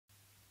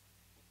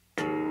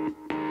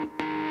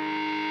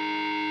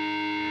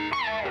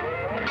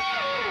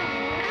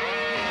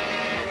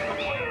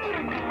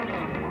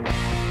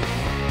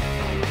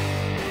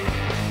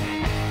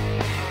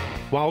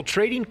While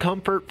trading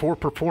comfort for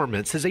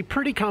performance is a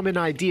pretty common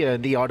idea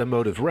in the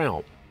automotive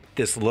realm,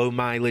 this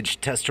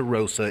low-mileage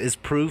Testarossa is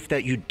proof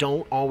that you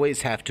don't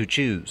always have to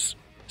choose.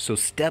 So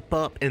step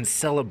up and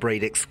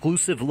celebrate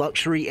exclusive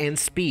luxury and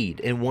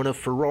speed in one of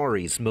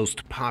Ferrari's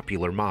most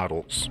popular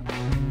models.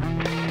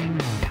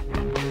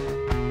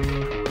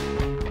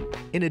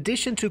 In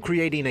addition to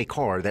creating a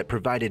car that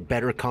provided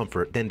better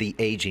comfort than the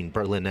aging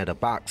Berlinetta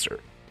Boxer,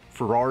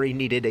 Ferrari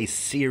needed a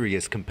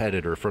serious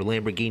competitor for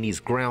Lamborghini's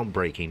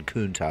groundbreaking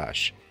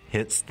Countach.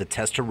 Hence, the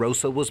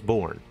Testarossa was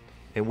born,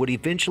 and would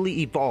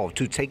eventually evolve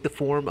to take the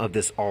form of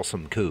this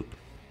awesome coupe.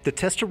 The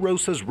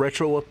Testarossa's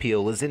retro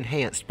appeal is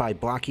enhanced by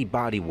blocky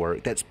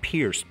bodywork that's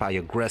pierced by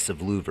aggressive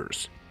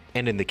louvers.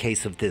 And in the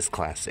case of this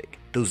classic,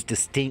 those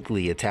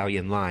distinctly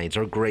Italian lines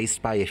are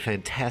graced by a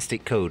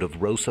fantastic coat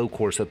of Rosso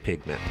Corsa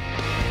pigment.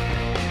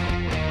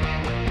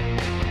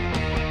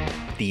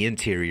 The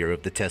interior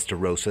of the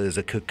Testarossa is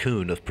a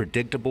cocoon of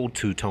predictable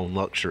two-tone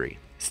luxury.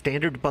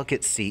 Standard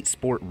bucket seats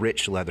sport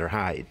rich leather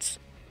hides.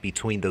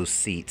 Between those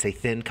seats, a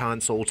thin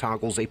console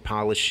toggles a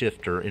polished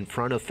shifter in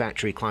front of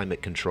factory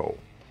climate control.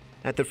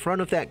 At the front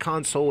of that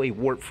console, a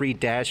warp-free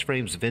dash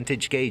frames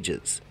vintage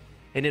gauges,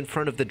 and in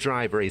front of the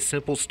driver, a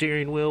simple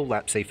steering wheel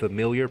laps a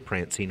familiar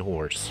prancing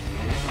horse.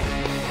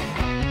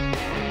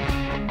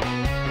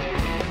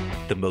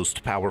 The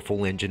most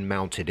powerful engine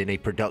mounted in a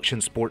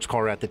production sports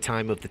car at the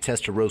time of the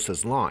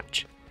Testarossa's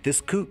launch,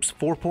 this coupe's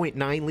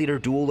 4.9-liter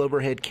dual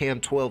overhead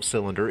cam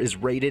 12-cylinder is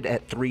rated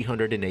at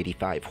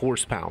 385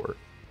 horsepower.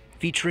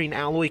 Featuring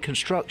alloy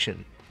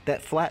construction,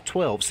 that flat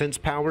 12 sends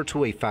power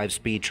to a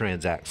 5-speed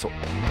transaxle.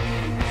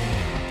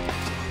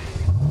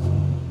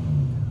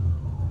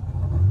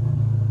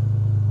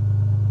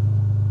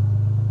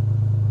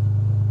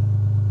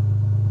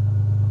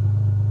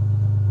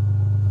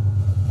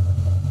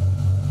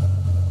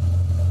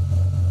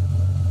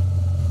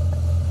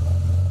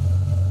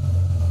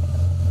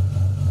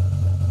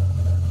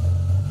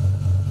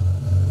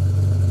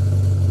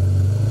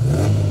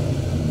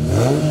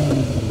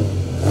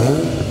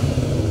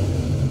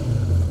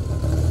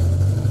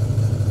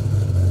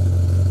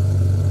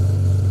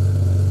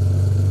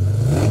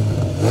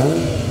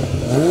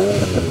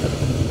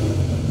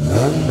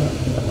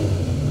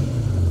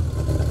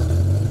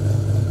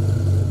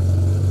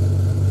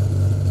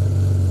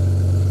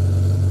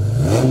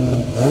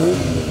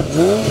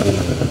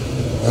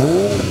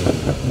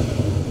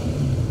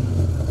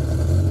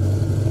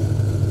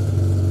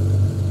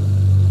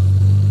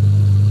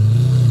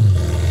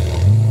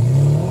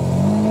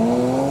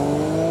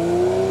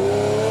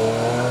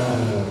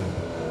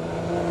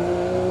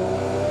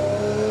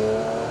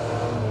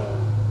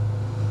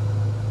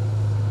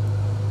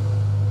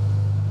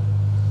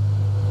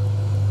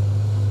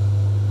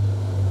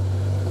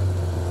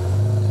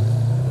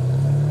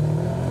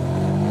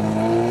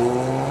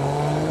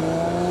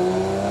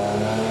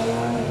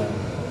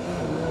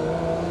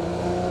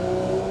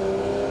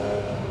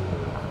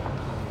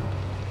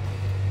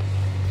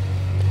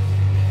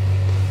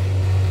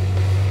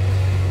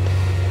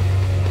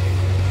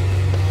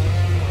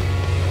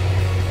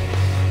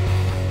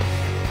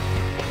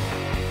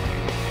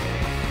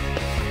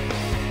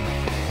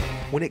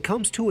 When it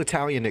comes to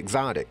Italian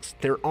exotics,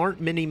 there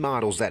aren't many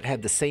models that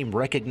have the same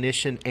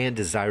recognition and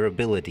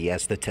desirability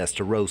as the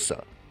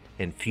Testarossa,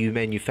 and few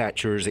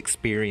manufacturers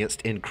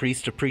experienced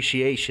increased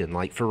appreciation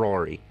like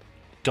Ferrari.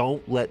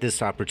 Don't let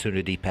this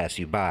opportunity pass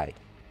you by.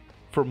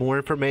 For more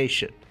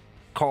information,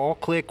 call,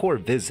 click, or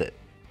visit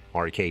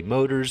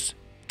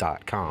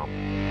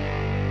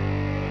rkmotors.com.